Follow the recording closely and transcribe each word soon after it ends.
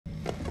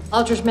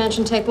Aldrich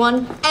Mansion, take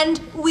one. And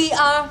we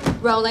are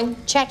rolling.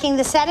 Checking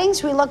the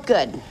settings, we look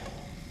good.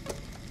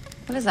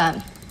 What is that?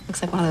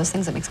 Looks like one of those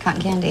things that makes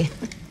cotton candy.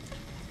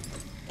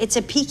 It's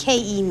a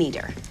PKE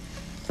meter.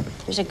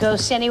 There's a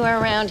ghost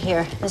anywhere around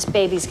here, this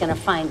baby's gonna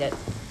find it.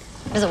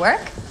 Does it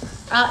work?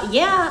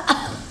 Yeah,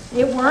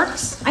 it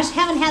works. I just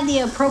haven't had the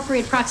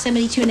appropriate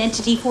proximity to an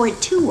entity for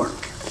it to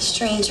work.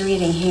 Strange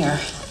reading here.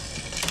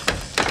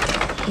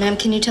 Ma'am,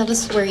 can you tell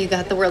us where you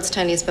got the world's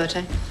tiniest bow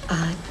tie?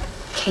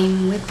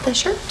 Came with the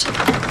shirt.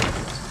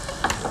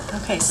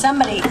 Okay,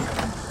 somebody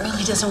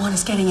really doesn't want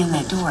us getting in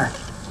that door.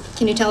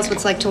 Can you tell us what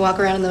it's like to walk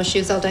around in those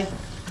shoes all day?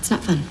 It's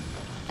not fun.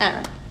 All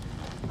right.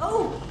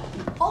 Oh,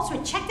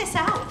 Holtzmann, check this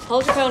out.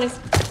 Hold your ponies.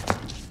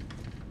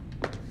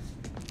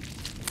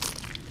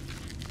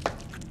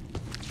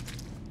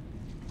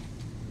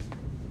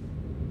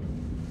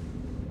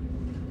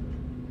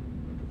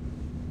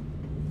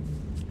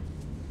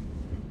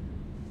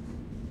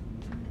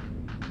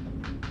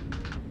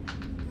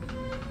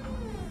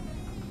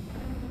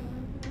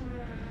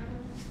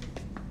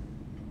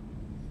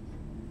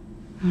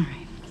 All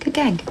right. Good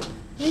gag.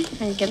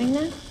 Are you getting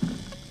that?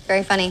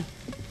 Very funny.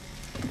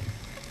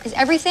 Is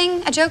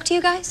everything a joke to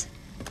you guys?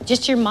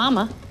 Just your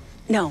mama.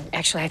 No,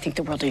 actually, I think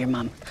the world of your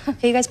mom.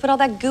 Okay, you guys put all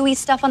that gooey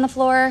stuff on the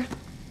floor.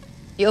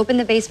 You open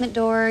the basement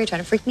door. You try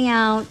to freak me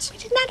out. We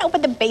did not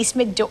open the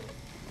basement door.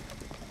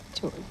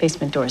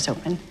 Basement door is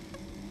open.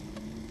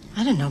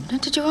 I didn't open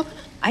it. Did you open it?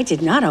 I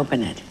did not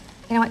open it.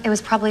 You know what? It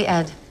was probably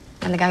Ed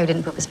and the guy who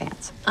didn't poop his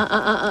pants.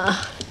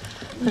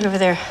 Look over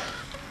there.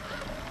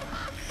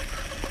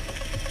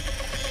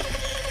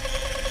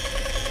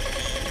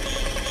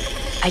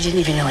 I didn't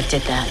even know it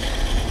did that.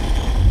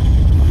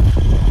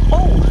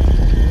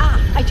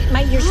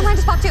 My ears. Who am I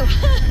to talk to?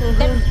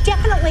 Then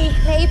definitely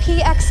The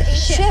APX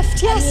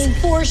shift. Yes. I mean,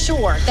 for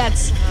sure.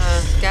 That's.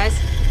 Guys?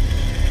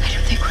 I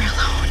don't think we're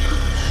alone.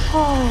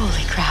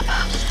 Holy crap. I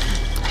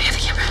have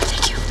the camera.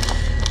 Thank you.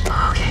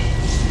 Okay.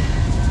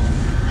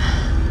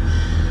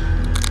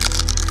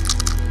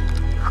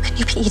 How can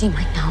you be eating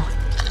right now?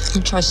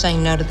 Try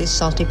saying no to these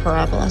salty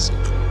parabolas.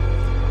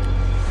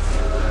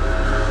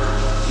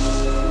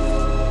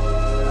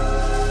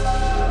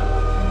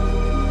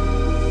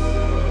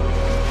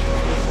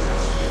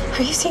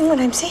 Are you seeing what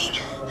I'm seeing?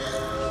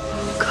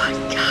 Oh, good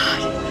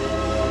God.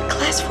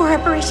 Class 4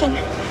 apparition.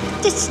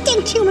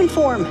 Distinct human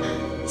form.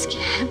 This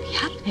can't be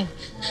happening.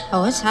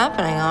 Oh, it's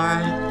happening, all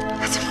right.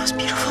 That's the most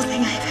beautiful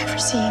thing I've ever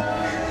seen.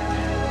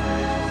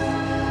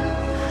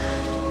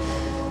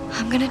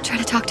 I'm gonna try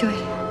to talk to it.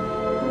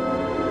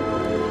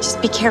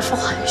 Just be careful.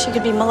 She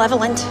could be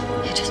malevolent.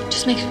 Yeah,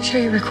 just make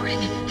sure you're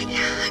recording it.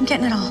 Yeah, I'm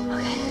getting it all.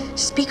 Okay.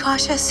 Just be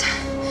cautious.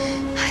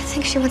 I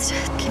think she wants to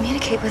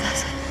communicate with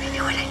us. I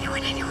knew it.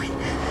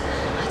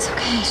 It's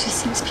okay. She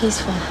seems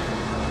peaceful.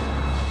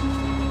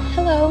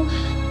 Hello.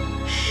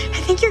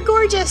 I think you're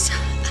gorgeous.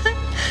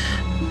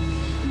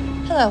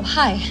 Hello.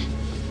 Hi.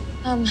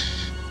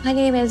 My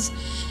name is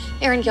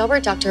Erin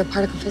Gilbert, Doctor of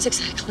Particle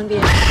Physics at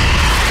Columbia.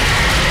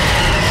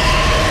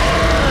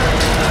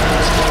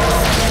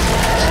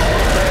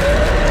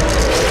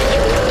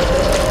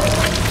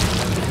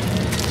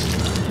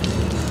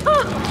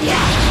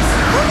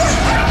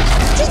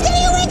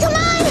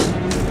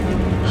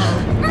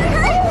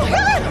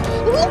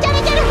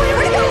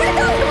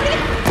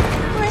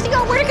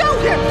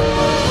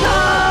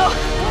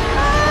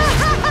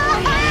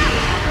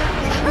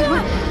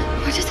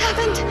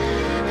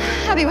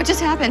 What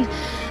just happened?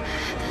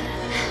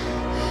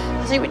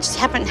 I'll tell you what just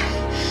happened.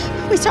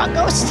 We saw a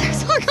ghost.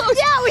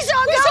 Yeah, we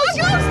saw a ghost.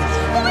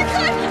 Oh my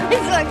God! We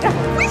saw a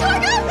ghost.